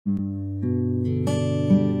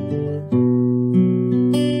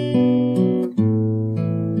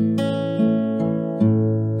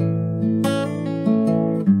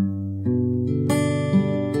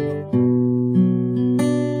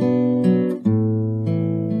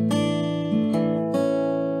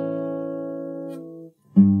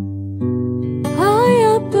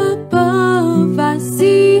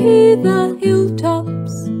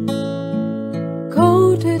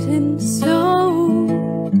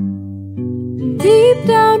deep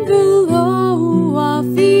down below our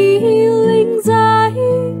feelings I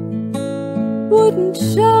wouldn't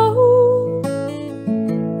show.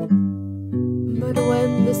 But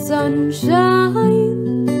when the sun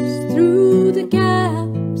shines through the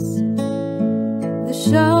gaps, the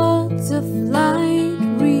shards of light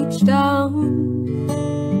reach down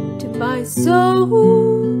to my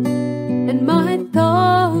soul, and my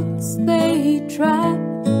thoughts they trap.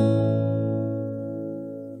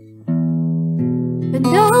 And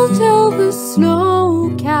I'll tell the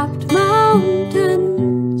snow-capped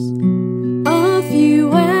mountains of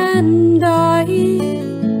you and I,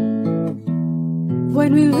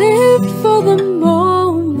 when we lived for the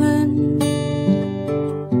moment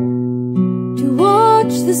to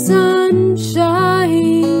watch the sun shine.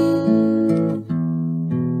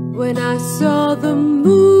 When I saw the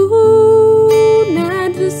moon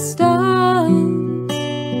and the stars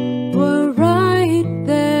were right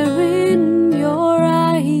there in your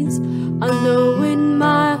eyes, I know in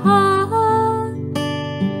my heart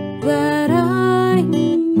that I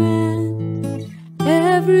meant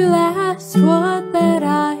every last word that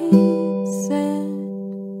I said.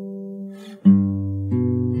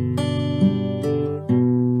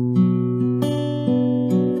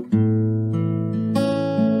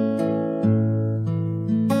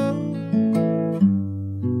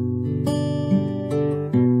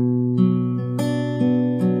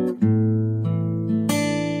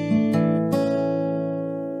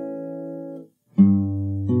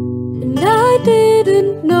 And I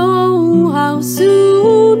didn't know how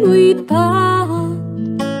soon we'd part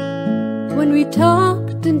when we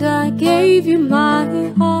talked and I gave you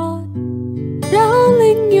my heart.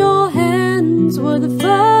 Darling, your hands were the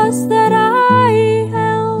first that I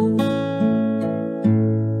held,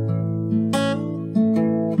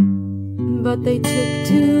 but they took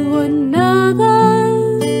to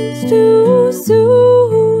another's too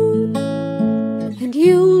soon. And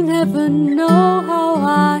you'll never know how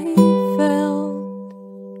I felt.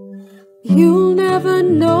 You'll never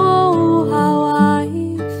know how I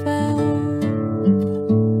felt.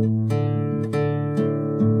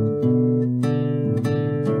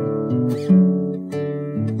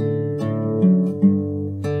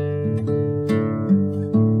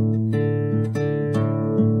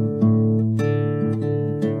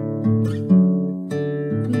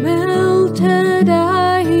 Melted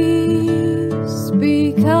ice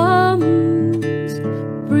becomes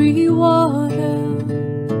free water,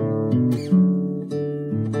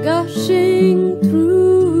 gushing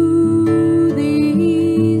through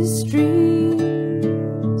these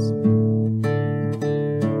streams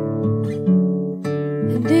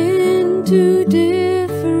and into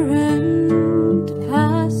different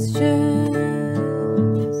pastures.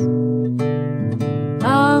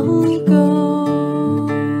 I'll go,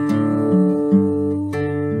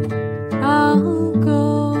 I'll go,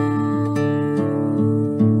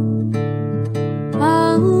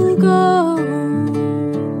 I'll go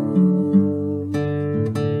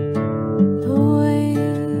away.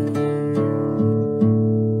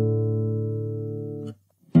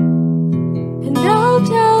 And I'll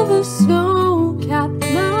tell the snow